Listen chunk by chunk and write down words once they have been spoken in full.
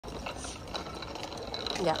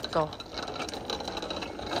Yeah, go.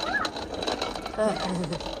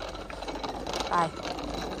 Bye.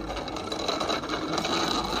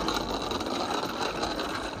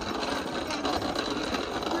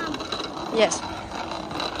 Yes.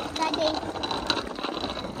 Daddy.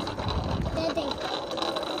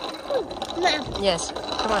 Mom. Yes.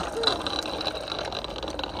 Come on.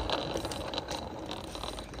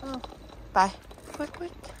 Oh. Bye. Quick.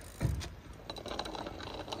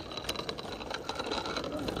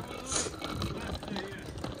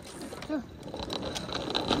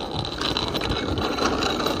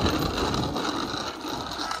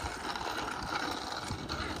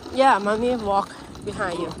 Yeah, mommy walk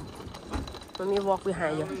behind you. Mommy walk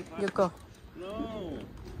behind you. You go. No.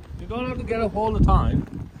 You don't have to get up all the time.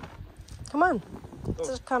 Come on.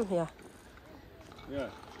 Just come here. Yeah.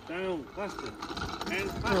 Down, faster.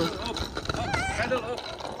 And faster, up. Paddle up.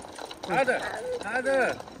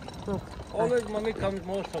 Harder. Always mommy comes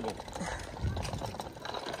more trouble.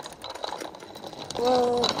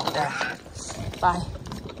 Whoa. There. Bye.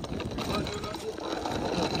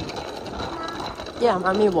 Yeah,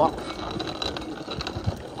 mommy walk.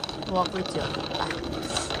 Walk with you. Bye.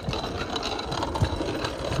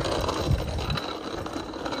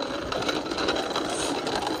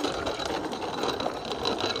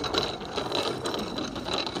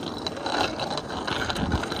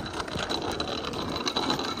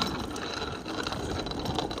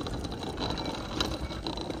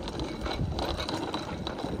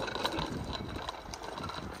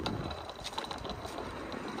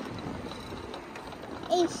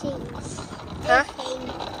 Huh?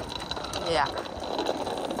 Yeah.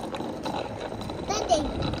 Daddy.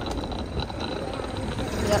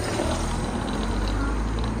 Yep.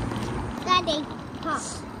 Daddy. Pop.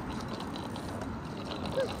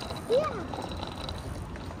 Yeah.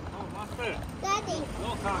 Oh, master. Daddy. No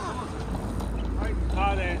car, come on. Right,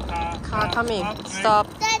 car there, car. Car coming. Up, Stop.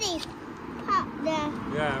 Daddy. Pop there.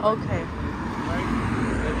 Yeah. Okay. Right.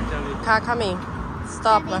 Ready, tell you. Car coming.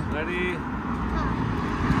 Stop. Ready.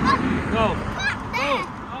 Pop. Go. Pop there.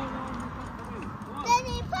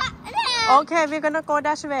 Daddy, pop there. Okay, we're gonna go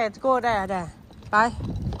that way. Go there. Bye.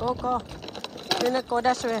 Go. We're gonna go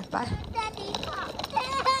that way. Bye. Daddy, pop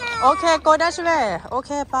there. Okay, go that way.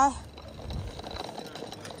 Okay, bye.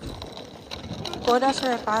 Go that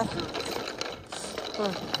way. Bye. Go,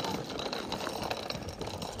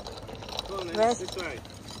 Where's- this way.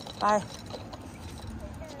 Bye.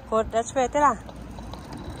 Go that way. Thế nào?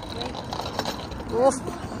 Move.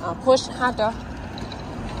 Push harder.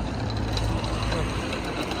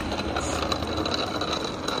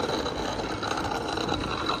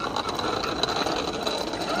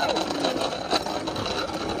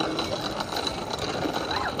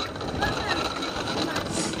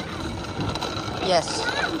 Yes.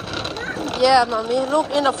 Yeah, mommy. Look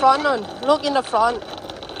in the front. Look in the front.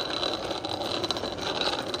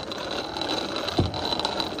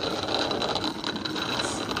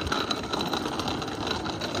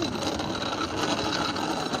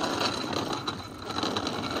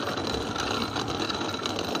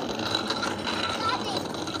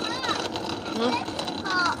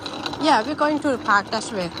 Yeah, we're going to the park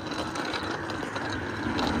that way.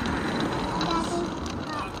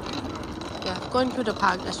 Yeah, going to the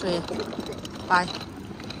park that way. Bye.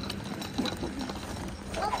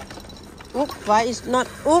 Oop, why is not?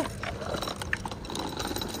 Oop.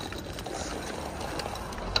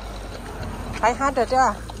 Try harder,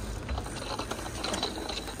 yeah.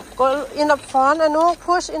 Go in the front, and no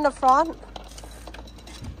push in the front.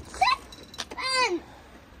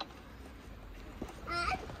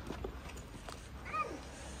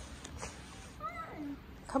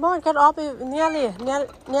 Come on, get off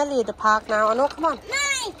nearly the park now. Anu, come on.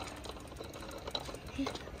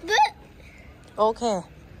 Okay.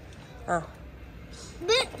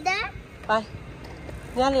 Bye.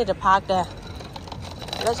 Nearly the park there.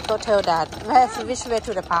 Let's go tell Dad. Which way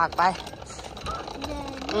to the park? Bye.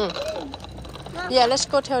 Yeah, let's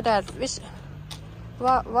go tell Dad.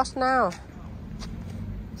 What's now?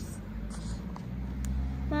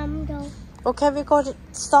 Mom, go. Okay, we go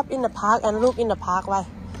stop in the park and look in the park. Why?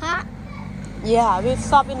 Huh? Yeah, we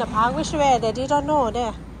stop in the park. Which way? Daddy don't know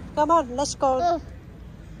there. Come on, let's go.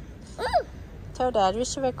 Tell Dad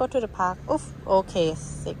which way go to the park. Oof. Okay,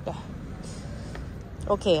 sick there.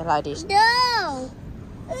 Okay, like this. No.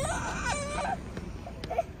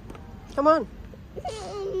 Come on.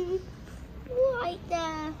 Right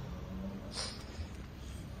there.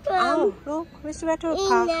 Oh, look. Which way to the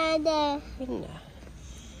park? there. In there.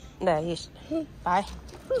 There he is. Bye.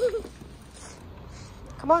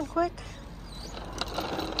 Come on, quick.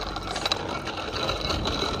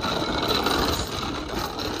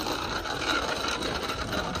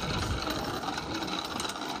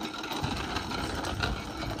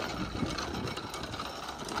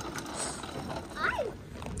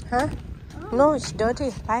 Huh? No, it's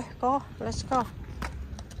dirty. Bye, go. Let's go.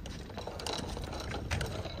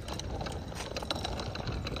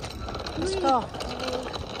 Let's go.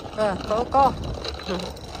 Go.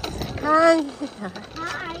 Hi.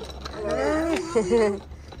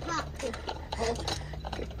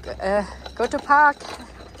 Hi. Go to park.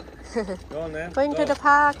 Go on then. Going to Go. the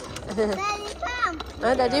park. Daddy, come.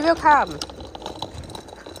 Daddy will come.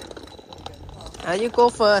 You go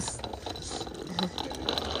first.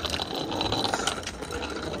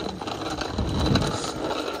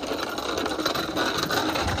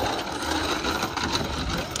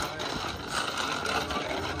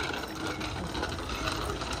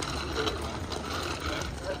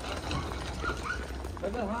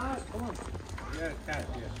 Come on. Yeah, cat,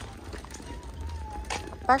 yeah.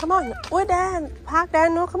 ไป come on อุ้ยแดนพักแดน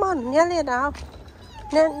นู้น come on เนี่ยเรียนเอา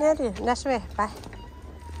เนี่ยดิ that's way ไป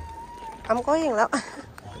I'm going แล้ว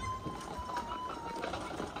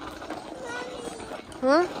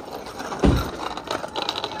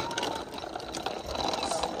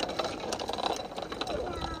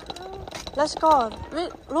Let's go.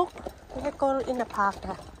 Look, let's go in the park.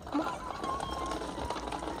 Come on.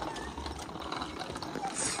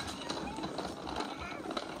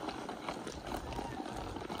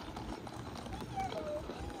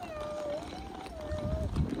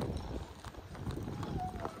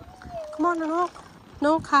 Come on, Anok.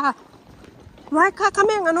 No car. Why car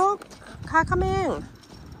coming, Anok? Car coming.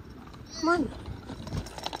 Come on.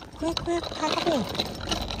 Quick, car coming.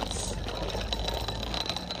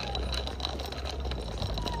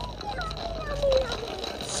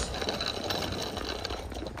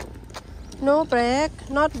 No brake,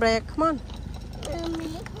 not brake. Come on.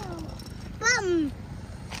 Bum.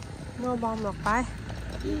 No bomb หรอกไป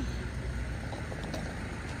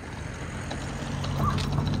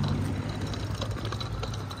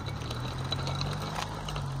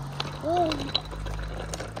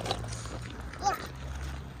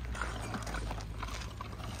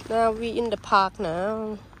Now we in the park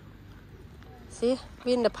now. See, we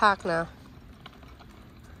in the park now.